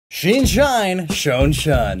Sheen Shine, Shone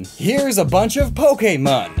Shun. Here's a bunch of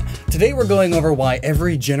Pokemon. Today we're going over why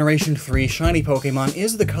every Generation 3 shiny Pokemon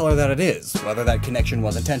is the color that it is. Whether that connection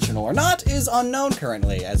was intentional or not is unknown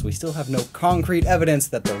currently, as we still have no concrete evidence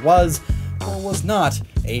that there was, or was not,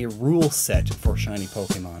 a rule set for shiny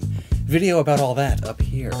Pokemon. Video about all that up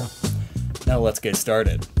here. Now let's get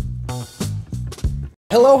started.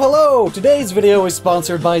 Hello, hello! Today's video is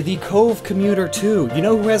sponsored by the Cove Commuter 2. You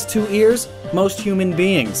know who has 2 ears? Most human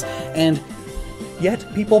beings. And yet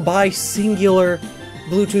people buy singular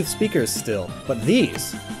Bluetooth speakers still. But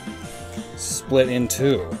these split in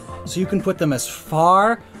 2. So you can put them as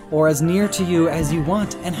far or as near to you as you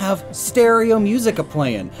want and have stereo music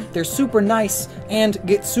a-playing. They're super nice and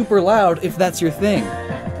get super loud if that's your thing.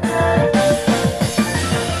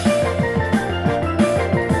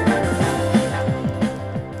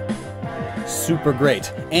 Super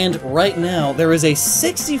great. And right now, there is a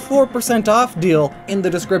 64% off deal in the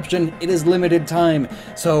description. It is limited time.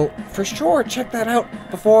 So, for sure, check that out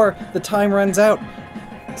before the time runs out.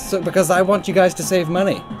 Because I want you guys to save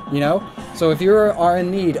money, you know? So if you are in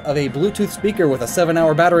need of a Bluetooth speaker with a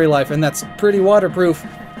 7-hour battery life and that's pretty waterproof,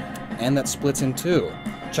 and that splits in 2,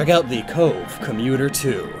 check out the Cove Commuter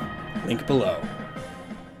 2. Link below.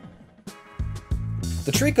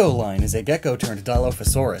 The Trico line is a gecko turned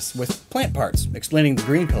Dilophosaurus with plant parts, explaining the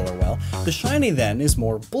green color well. The shiny then is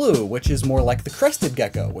more blue, which is more like the crested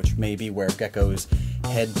gecko, which may be where geckos'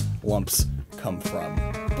 head lumps come from.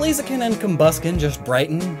 Blaziken and Combusken just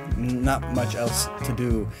brighten, not much else to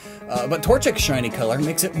do. But Torchic's shiny color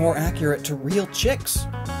makes it more accurate to real chicks.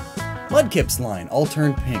 Mudkip's line all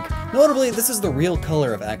turned pink. Notably, this is the real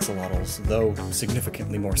color of axolotls, though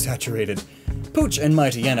significantly more saturated. Pooch and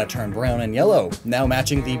Mightyena turn brown and yellow, now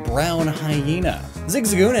matching the brown hyena.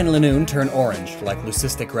 Zigzagoon and Linoon turn orange, like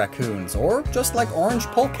leucistic raccoons, or just like orange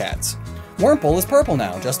polecats. Wurmple is purple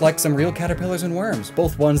now, just like some real caterpillars and worms,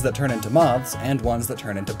 both ones that turn into moths and ones that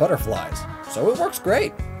turn into butterflies. So it works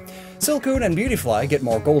great. Silcoon and Beautyfly get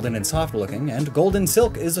more golden and soft looking, and golden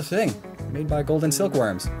silk is a thing, made by golden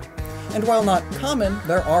silkworms. And while not common,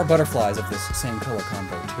 there are butterflies of this same color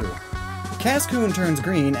combo too. Cascoon turns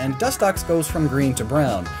green, and Dustox goes from green to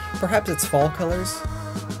brown. Perhaps it's fall colors?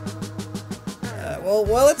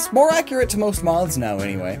 Well, it's more accurate to most moths now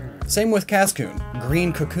anyway. Same with Cascoon.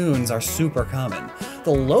 Green cocoons are super common.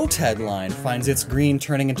 The Lotad line finds its green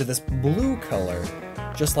turning into this blue color,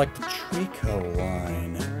 just like the Trico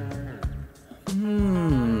line.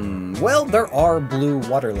 Well, there are blue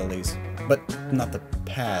water lilies, but not the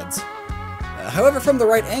pads. However, from the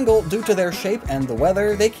right angle, due to their shape and the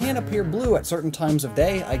weather, they can appear blue at certain times of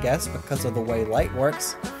day, I guess, because of the way light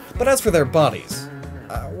works. But as for their bodies,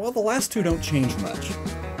 well, the last 2 don't change much.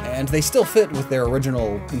 And they still fit with their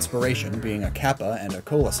original inspiration, being a Kappa and a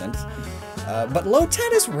Coelacanth. But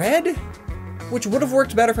Lotad is red, which would have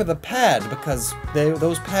worked better for the pad, because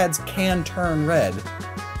those pads can turn red.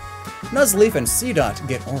 Nuzleaf and Seedot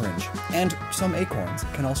get orange, and some acorns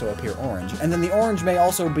can also appear orange, and then the orange may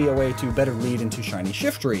also be a way to better lead into shiny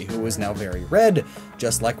Shiftry, who is now very red,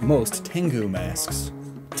 just like most Tengu masks.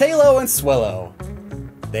 Tailo and Swellow.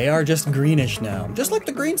 They are just greenish now, just like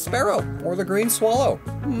the green sparrow, or the green swallow.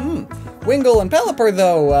 Wingull and Pelipper,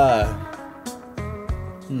 though,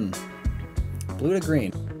 blue to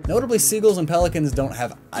green. Notably, seagulls and pelicans don't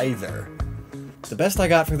have either. The best I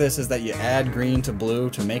got for this is that you add green to blue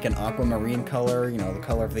to make an aquamarine color, you know, the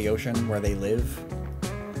color of the ocean where they live.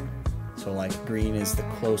 So, like, green is the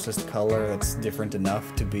closest color that's different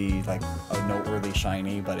enough to be, like, a noteworthy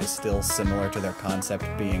shiny, but is still similar to their concept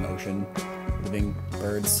being ocean living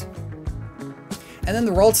birds. And then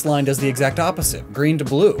the Ralts line does the exact opposite, green to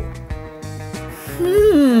blue.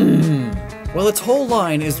 Well, its whole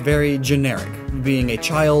line is very generic, being a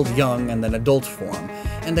child, young, and then adult form.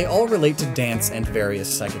 And they all relate to dance and various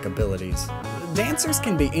psychic abilities. Dancers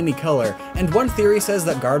can be any color, and one theory says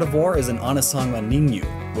that Gardevoir is an Onasangma Ninyu,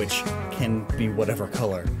 which can be whatever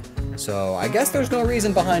color. So I guess there's no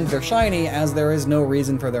reason behind their shiny, as there is no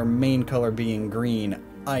reason for their main color being green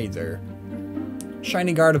either.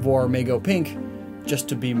 Shiny Gardevoir may go pink, just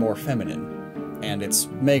to be more feminine, and its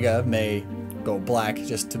Mega may go black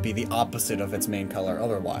just to be the opposite of its main color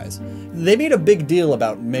otherwise. They made a big deal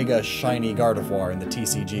about Mega Shiny Gardevoir in the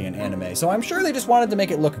TCG and anime, so I'm sure they just wanted to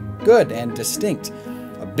make it look good and distinct.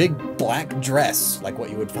 A big black dress, like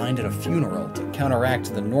what you would find at a funeral, to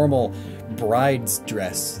counteract the normal bride's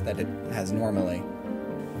dress that it has normally.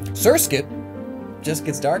 Surskit just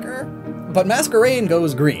gets darker, but Masquerain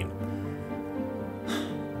goes green.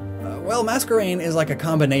 Well, Masquerain is like a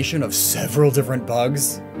combination of several different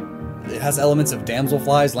bugs. It has elements of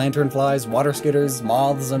damselflies, lanternflies, water skitters,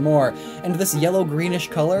 moths, and more. And this yellow-greenish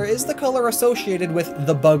color is the color associated with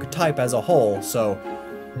the bug type as a whole, so...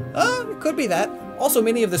 could be that. Also,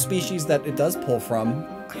 many of the species that it does pull from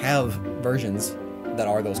have versions that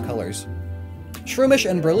are those colors. Shroomish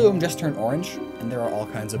and Breloom just turn orange, and there are all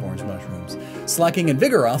kinds of orange mushrooms. Slacking and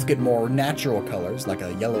Vigoroth get more natural colors, like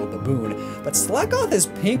a yellow baboon, but Slackoth is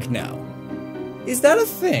pink now. Is that a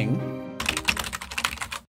thing?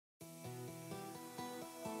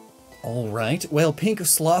 Alright, well, pink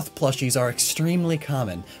sloth plushies are extremely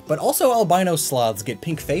common, but also albino sloths get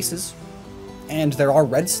pink faces. And there are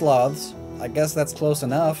red sloths. I guess that's close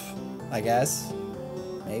enough. I guess.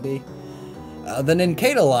 Maybe. The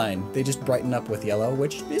Nincada line, they just brighten up with yellow,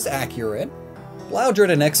 which is accurate. Loudred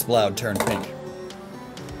and Exploud turn pink.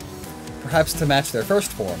 Perhaps to match their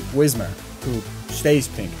first form, Whismur, who stays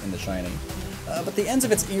pink in the shiny. But the ends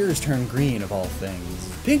of its ears turn green, of all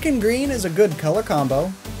things. Pink and green is a good color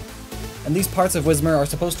combo. And these parts of Whismur are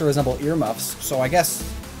supposed to resemble earmuffs, so I guess,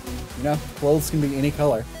 you know, clothes can be any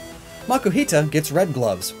color. Makuhita gets red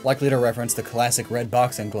gloves, likely to reference the classic red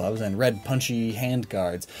boxing gloves and red punchy hand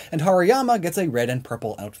guards, and Haruyama gets a red and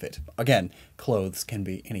purple outfit. Again, clothes can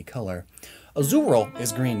be any color. Azurill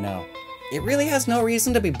is green now. It really has no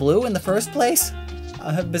reason to be blue in the first place,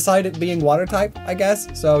 beside it being water type, I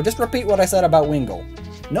guess, so just repeat what I said about Wingull.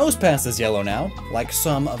 Nosepass is yellow now, like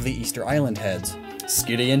some of the Easter Island heads.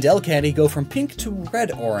 Skitty and Delcatty go from pink to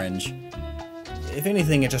red-orange. If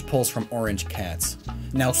anything, it just pulls from orange cats.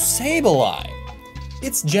 Now Sableye!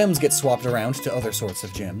 Its gems get swapped around to other sorts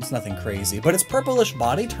of gems, nothing crazy, but its purplish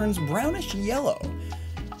body turns brownish yellow.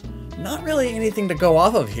 Not really anything to go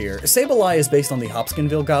off of here. Sableye is based on the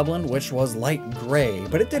Hopkinsville Goblin, which was light gray,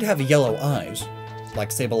 but it did have yellow eyes, like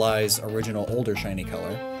Sableye's original older shiny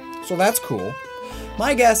color. So that's cool.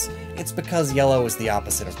 My guess, it's because yellow is the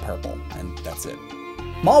opposite of purple, and that's it.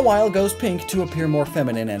 Mawile goes pink to appear more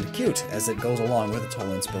feminine and cute as it goes along with its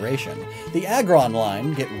whole inspiration. The Aggron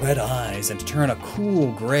line get red eyes and turn a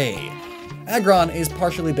cool gray. Aggron is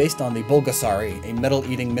partially based on the Bulgasari, a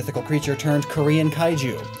metal-eating mythical creature turned Korean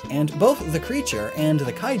kaiju, and both the creature and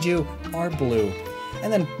the kaiju are blue.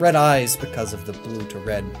 And then red eyes because of the blue to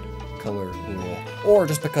red color rule, or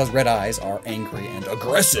just because red eyes are angry and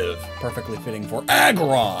aggressive, perfectly fitting for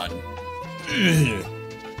Aggron. Ugh.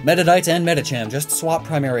 Medidite and Medicham just swap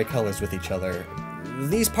primary colors with each other.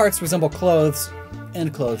 These parts resemble clothes,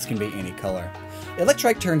 and clothes can be any color.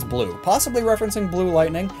 Electrike turns blue, possibly referencing blue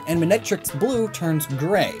lightning, and Manectric's blue turns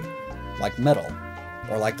gray, like metal,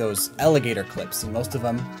 or like those alligator clips, and most of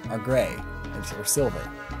them are gray, or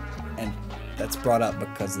silver. And that's brought up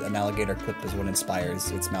because an alligator clip is what inspires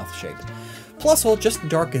its mouth shape. Plusle just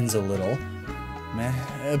darkens a little,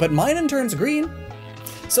 meh, but Minun turns green.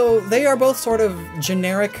 So they are both sort of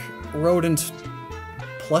generic rodent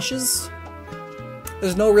plushes.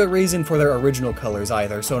 There's no real reason for their original colors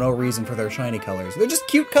either, so no reason for their shiny colors. They're just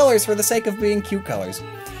cute colors for the sake of being cute colors.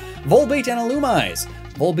 Volbeat and Illumise.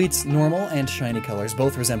 Volbeat's normal and shiny colors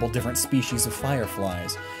both resemble different species of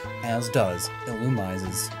fireflies, as does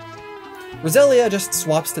Illumise's. Roselia just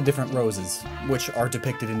swaps to different roses, which are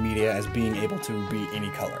depicted in media as being able to be any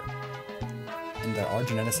color. And there are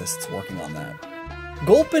geneticists working on that.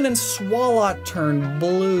 Gulpin and Swalot turn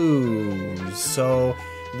blue, so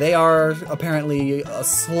they are apparently a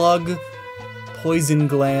slug, poison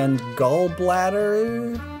gland,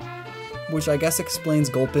 gallbladder, which I guess explains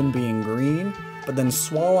Gulpin being green, but then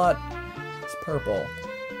Swalot is purple.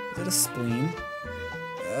 Is it a spleen?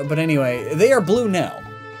 But anyway, they are blue now.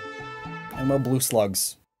 And well, blue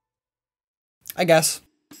slugs. I guess.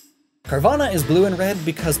 Carvana is blue and red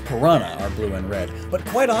because Piranha are blue and red, but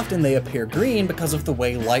quite often they appear green because of the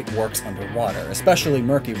way light works underwater, especially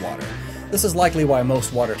murky water. This is likely why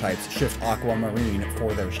most water types shift aquamarine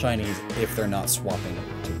for their shinies if they're not swapping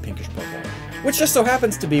to pinkish purple. Which just so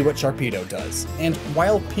happens to be what Sharpedo does. And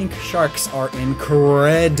while pink sharks are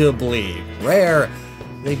incredibly rare,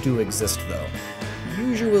 they do exist though.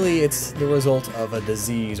 Usually it's the result of a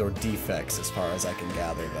disease or defects as far as I can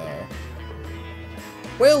gather though.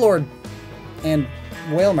 Whalelord and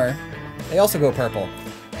Whalmer, they also go purple.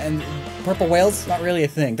 And purple whales, not really a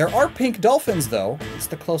thing. There are pink dolphins though, it's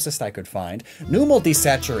the closest I could find. Numel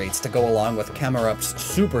desaturates to go along with Camerup's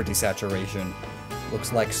super desaturation.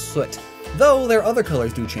 Looks like soot. Though their other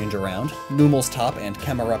colors do change around, Numel's top and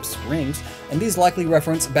Camerup's rings, and these likely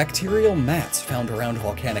reference bacterial mats found around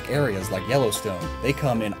volcanic areas like Yellowstone. They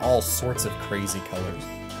come in all sorts of crazy colors.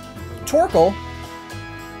 Torkoal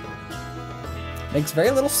makes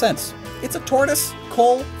very little sense. It's a tortoise,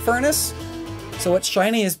 coal, furnace, so its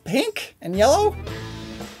shiny is pink and yellow?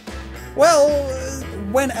 Well,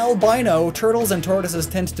 when albino, turtles and tortoises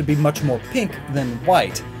tend to be much more pink than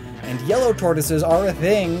white, and yellow tortoises are a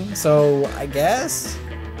thing, so I guess?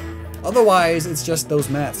 Otherwise, it's just those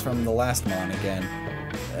mats from the last mon again.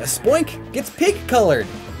 Spoink gets pig-colored!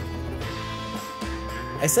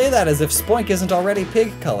 I say that as if Spoink isn't already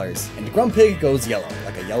pig colors, and Grumpig goes yellow,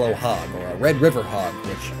 like a yellow hog, or a red river hog,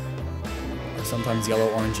 which are sometimes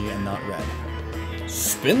yellow-orangey and not red.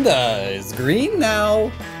 Spinda is green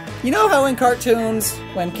now! You know how in cartoons,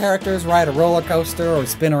 when characters ride a roller coaster or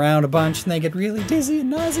spin around a bunch and they get really dizzy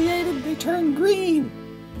and nauseated, they turn green?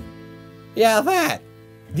 Yeah, that!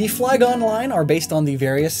 The Flygon line are based on the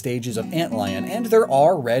various stages of antlion, and there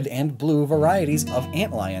are red and blue varieties of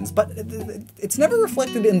antlions, but it's never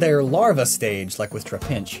reflected in their larva stage, like with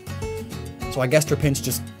Trapinch. So I guess Trapinch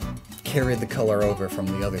just carried the color over from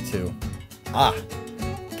the other two. Ah!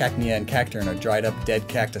 Cacnea and Cacturn are dried up dead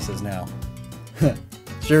cactuses now.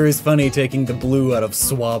 Sure is funny taking the blue out of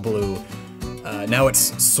Swablu. Now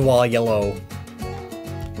it's Swa Yellow,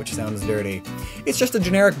 which sounds dirty. It's just a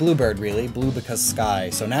generic bluebird, really. Blue because sky.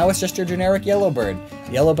 So now it's just your generic yellowbird.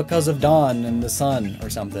 Yellow because of dawn and the sun, or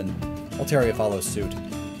something. Altaria follows suit.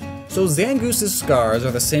 So Zangoose's scars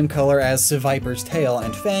are the same color as Seviper's tail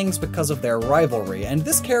and fangs because of their rivalry, and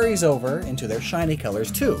this carries over into their shiny colors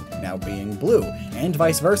too, now being blue, and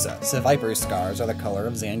vice versa. Seviper's scars are the color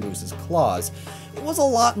of Zangoose's claws. It was a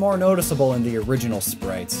lot more noticeable in the original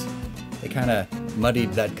sprites. They kinda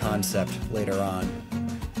muddied that concept later on.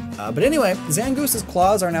 But anyway, Zangoose's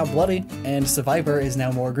claws are now bloody, and Seviper is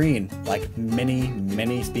now more green, like many,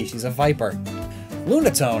 many species of viper.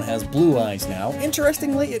 Lunatone has blue eyes now.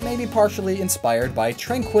 Interestingly, it may be partially inspired by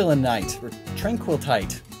Tranquillinite, or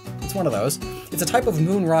Tranquiltite. It's one of those. It's a type of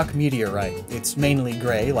moon rock meteorite. It's mainly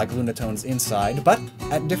gray, like Lunatone's inside, but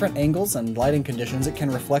at different angles and lighting conditions it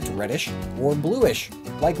can reflect reddish or bluish.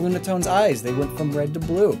 Like Lunatone's eyes, they went from red to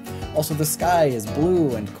blue. Also, the sky is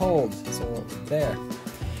blue and cold, so there.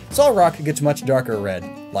 Solrock gets much darker red,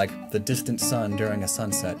 like the distant sun during a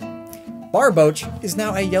sunset. Barboach is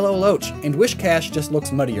now a yellow loach, and Wishcash just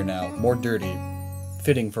looks muddier now, more dirty.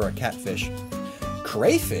 Fitting for a catfish.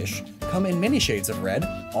 Crayfish come in many shades of red,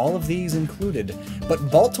 all of these included, but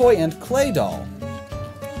Baltoy and Claydol,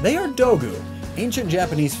 they are Dogu, ancient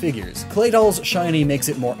Japanese figures. Claydol's shiny makes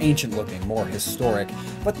it more ancient looking, more historic,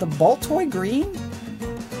 but the Baltoy green?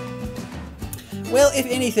 Well, if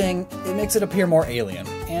anything, it makes it appear more alien,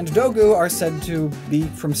 and Dogu are said to be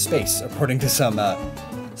from space, according to some,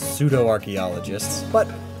 pseudo-archaeologists, but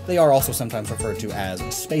they are also sometimes referred to as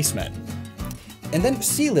spacemen. And then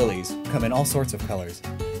sea lilies come in all sorts of colors.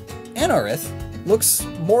 Anorith looks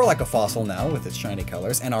more like a fossil now with its shiny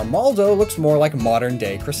colors, and Armaldo looks more like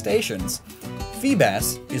modern-day crustaceans.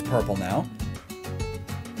 Feebas is purple now.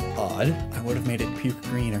 Odd. I would have made it puke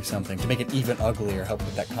green or something to make it even uglier, help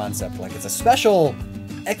with that concept, like it's a special,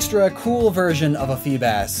 extra cool version of a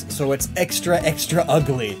Feebas, so it's extra, extra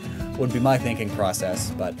ugly. Would be my thinking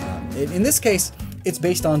process, but in this case, it's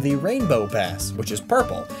based on the rainbow bass, which is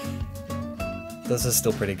purple. This is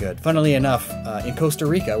still pretty good. Funnily enough, in Costa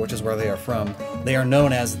Rica, which is where they are from, they are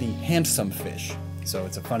known as the handsome fish, so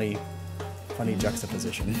it's a funny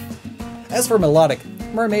juxtaposition. As for melodic,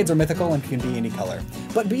 mermaids are mythical and can be any color,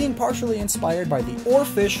 but being partially inspired by the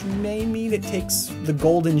oarfish may mean it takes the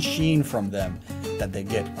golden sheen from them that they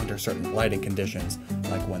get under certain lighting conditions,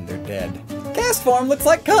 like when they're dead. Castform looks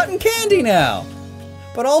like cotton candy now!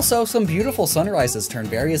 But also, some beautiful sunrises turn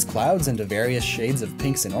various clouds into various shades of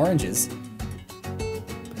pinks and oranges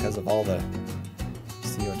because of all the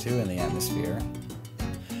CO2 in the atmosphere.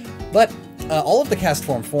 But all of the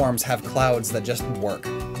Castform forms have clouds that just work.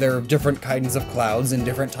 There are different kinds of clouds in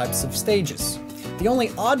different types of stages. The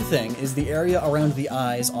only odd thing is the area around the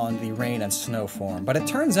eyes on the rain and snow form, but it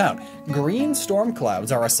turns out green storm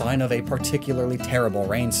clouds are a sign of a particularly terrible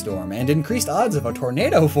rainstorm, and increased odds of a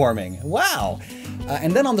tornado forming. Wow!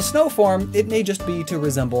 And then on the snow form, it may just be to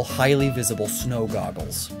resemble highly visible snow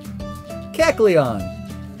goggles. Kecleon!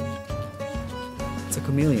 It's a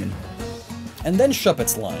chameleon. And then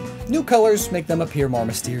Shuppet's line. New colors make them appear more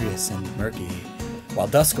mysterious and murky, while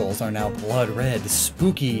Duskulls are now blood red,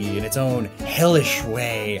 spooky in its own hellish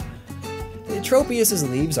way. Tropius's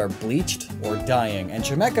leaves are bleached or dying, and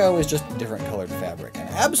Chimecho is just different colored fabric, and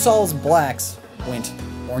Absol's blacks went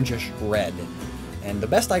orangish red. And the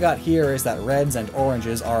best I got here is that reds and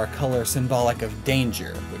oranges are a color symbolic of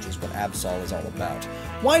danger, which is what Absol is all about.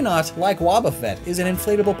 Why not, like Wobbuffet, is an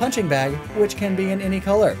inflatable punching bag, which can be in any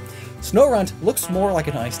color. Snorunt looks more like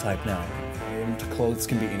an ice type now. Clothes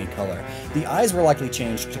can be any color. The eyes were likely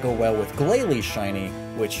changed to go well with Glalie shiny,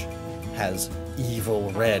 which has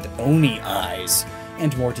evil red Oni eyes.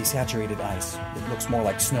 and more desaturated ice. It looks more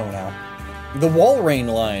like snow now. The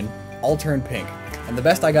Walrein line all turn pink, and the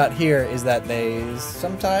best I got here is that they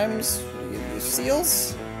sometimes,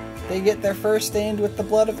 seals, they get their fur stained with the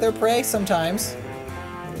blood of their prey sometimes.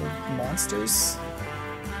 Little monsters.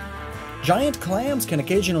 Giant clams can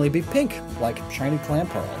occasionally be pink, like shiny clam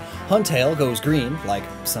pearl. Huntail goes green, like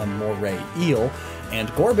some moray eel, and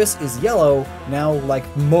Gorbis is yellow, now like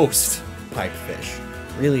most pipefish.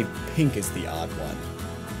 Really, pink is the odd one.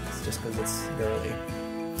 It's just because it's girly.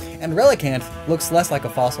 And Relicanth looks less like a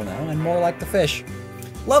fossil now, and more like the fish.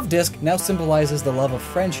 Love Disc now symbolizes the love of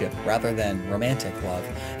friendship, rather than romantic love.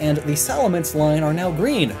 And the Salamence line are now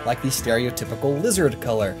green, like the stereotypical lizard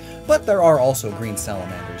color, but there are also green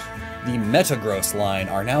salamanders. The Metagross line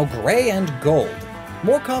are now gray and gold.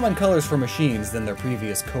 More common colors for machines than their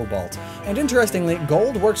previous cobalt. And interestingly,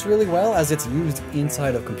 gold works really well as it's used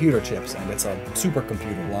inside of computer chips, and it's a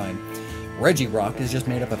supercomputer line. Regirock is just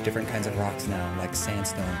made up of different kinds of rocks now, like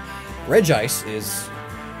sandstone. Regice is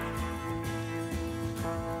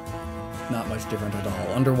not much different at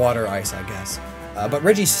all. Underwater ice, I guess. But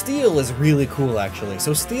Registeel is really cool, actually.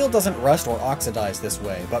 So steel doesn't rust or oxidize this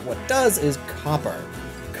way, but what does is copper.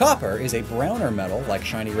 Copper is a browner metal, like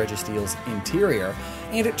shiny Registeel's interior,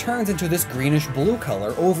 and it turns into this greenish-blue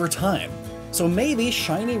color over time. So maybe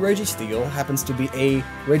shiny Registeel happens to be a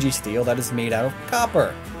Registeel that is made out of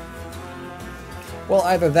copper. Well,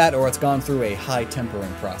 either that or it's gone through a high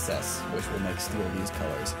tempering process, which will make steel these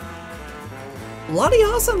colors.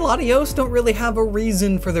 Latios and Latios don't really have a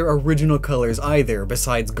reason for their original colors either,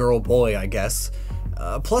 besides girl-boy, I guess.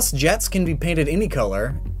 Plus, Jets can be painted any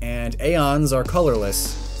color, and Aeons are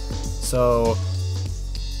colorless. So,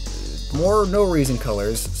 no reason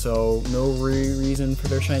colors, so no reason for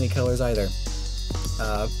their shiny colors either.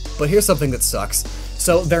 But here's something that sucks.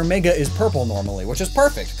 So their Mega is purple normally, which is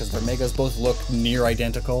perfect, because their Megas both look near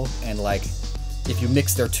identical, and like, if you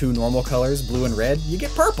mix their two normal colors, blue and red, you get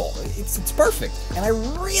purple. It's perfect. And I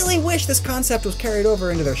really wish this concept was carried over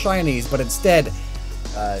into their shinies, but instead,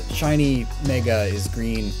 shiny Mega is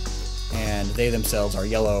green, and they themselves are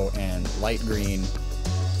yellow and light green.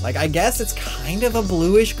 Like, I guess it's kind of a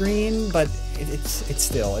bluish green, but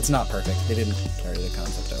it's not perfect. They didn't carry the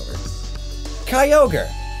concept over. Kyogre!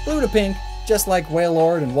 Blue to pink, just like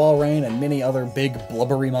Wailord and Walrein and many other big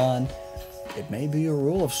blubberymon. It may be a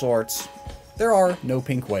rule of sorts. There are no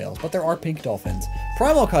pink whales, but there are pink dolphins.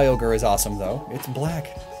 Primal Kyogre is awesome, though. It's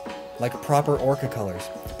black, like proper Orca colors.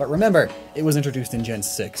 But remember, it was introduced in Gen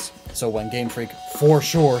 6, so when Game Freak for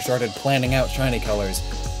sure started planning out shiny colors,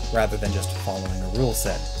 rather than just following a rule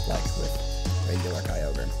set, like with regular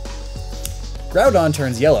Kyogre. Groudon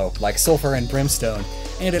turns yellow, like Sulfur and Brimstone,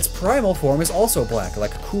 and its primal form is also black,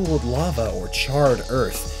 like cooled lava or charred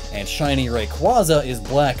earth. And shiny Rayquaza is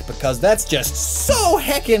black because that's just so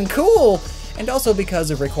heckin' cool! And also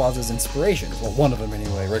because of Rayquaza's inspirations. Well, one of them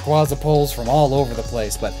anyway. Rayquaza pulls from all over the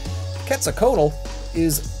place, but Quetzalcoatl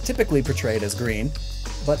is typically portrayed as green,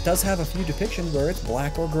 but does have a few depictions where it's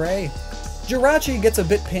black or gray. Jirachi gets a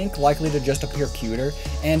bit pink, likely to just appear cuter,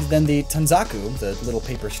 and then the Tanzaku, the little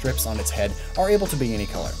paper strips on its head, are able to be any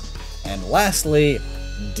color. And lastly,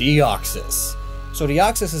 Deoxys. So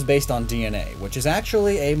Deoxys is based on DNA, which is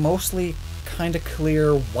actually a mostly kinda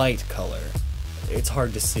clear white color. It's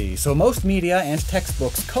hard to see, so most media and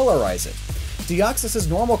textbooks colorize it. Deoxys'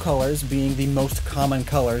 normal colors being the most common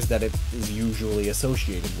colors that it is usually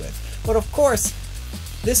associated with. But of course,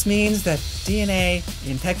 this means that DNA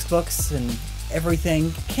in textbooks and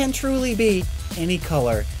everything can truly be any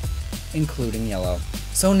color, including yellow.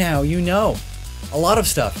 So now you know. A lot of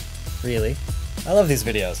stuff, really. I love these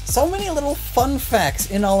videos. So many little fun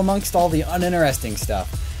facts in all amongst all the uninteresting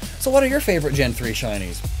stuff. So what are your favorite Gen 3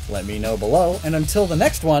 shinies? Let me know below, and until the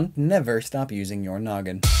next one, never stop using your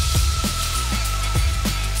noggin.